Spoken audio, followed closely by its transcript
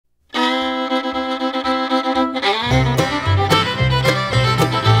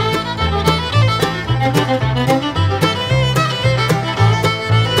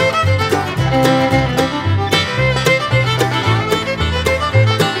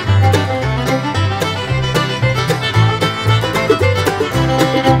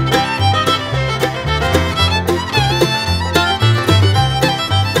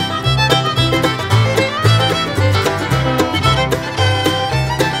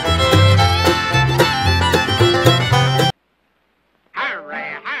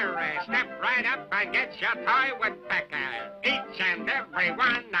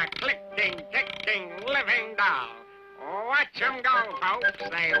little folks,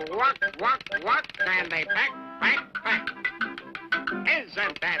 they walk, walk, walk, and they peck, peck, peck.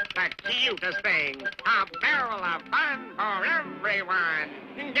 Isn't that the cutest thing? A barrel of fun for everyone.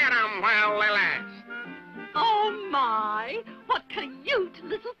 Get 'em while they last. Oh, my. What cute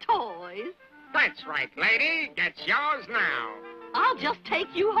little toys. That's right, lady. Get yours now. I'll just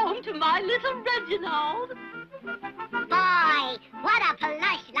take you home to my little Reginald. Boy, what a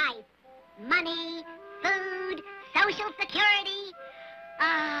plush life. Money, food, social security.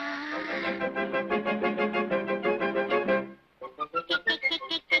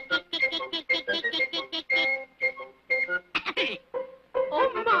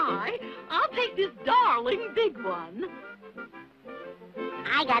 Oh, my. I'll take this darling big one.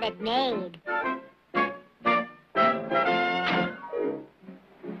 I got it made.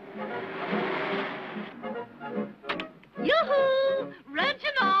 Yoo-hoo!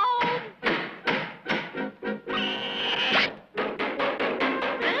 Reginald!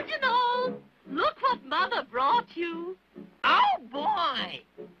 Reginald! Look what Mother brought you. Oh, boy!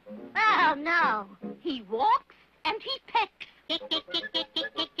 Oh, no. He walks and he pecks.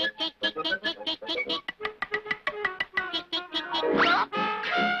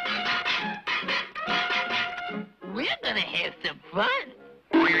 We're gonna have some fun.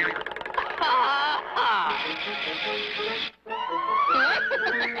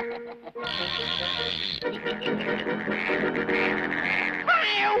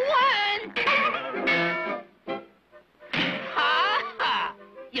 Fire one! Ha!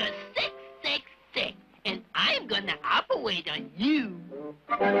 You're 666, and I'm gonna operate on you.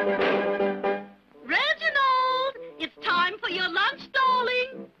 Reginald! It's time for your lunch,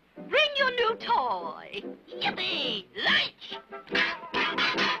 darling. Bring your new toy. Yippee! Lunch!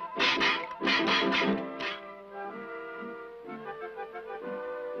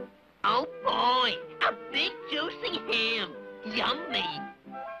 Oh, boy! A big juicy ham. Yummy.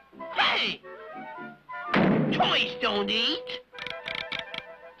 Hey! Toys don't eat.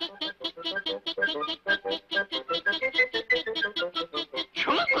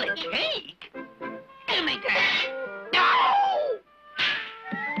 Chocolate cake? Give me that. No!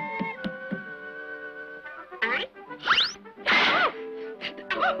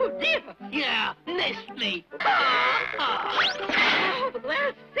 Oh, dear. Yeah, missed me. Oh,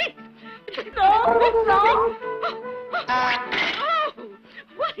 let's see. No. Oh,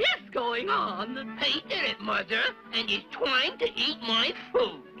 what is going on? He did it, Mother, and he's trying to eat my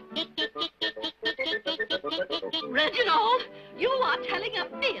food. Reginald, you are telling a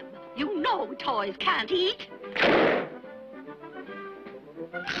fib. You know toys can't eat.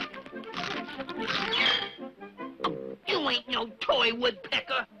 You ain't no toy,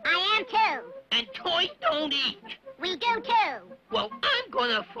 Woodpecker. I am too. And toys don't eat. We do too. Well, I'm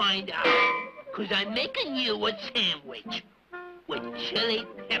gonna find out. 'Cause I'm making you a sandwich. With chili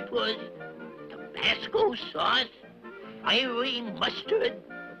peppers, Tabasco sauce, fiery mustard,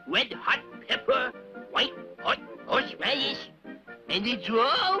 red hot pepper, white hot horseradish. And it's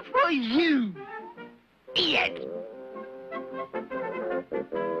all for you. Eat it.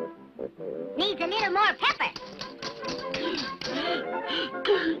 Needs a little more pepper.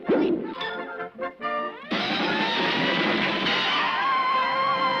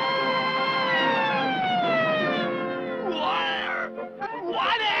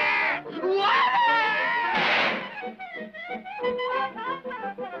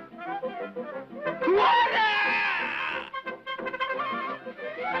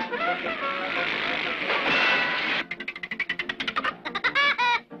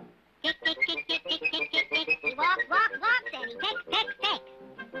 He walks, walks, walks, and he pecks, pecks, pecks.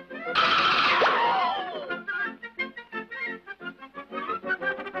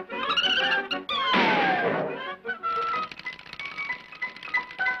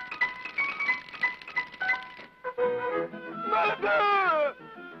 Mother!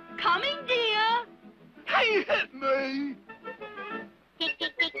 Coming, dear. He hit me!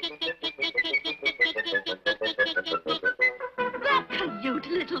 That cute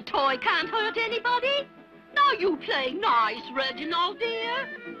little toy can't hurt anybody. Now you play nice, Reginald, dear.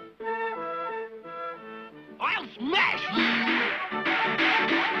 I'll smash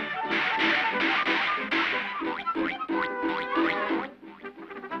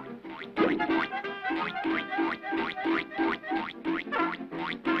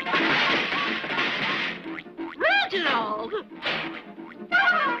Reginald!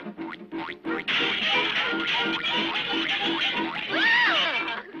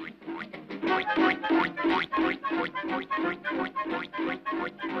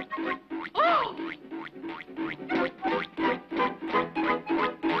 Oh!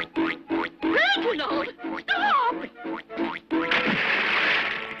 Reginald, stop!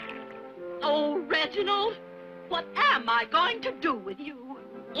 Reginald. What am I going to do with you?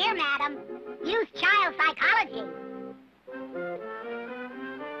 Here, madam. Use child psychology.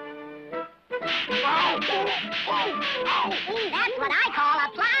 That's what I call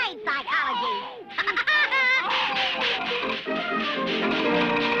applied psychology.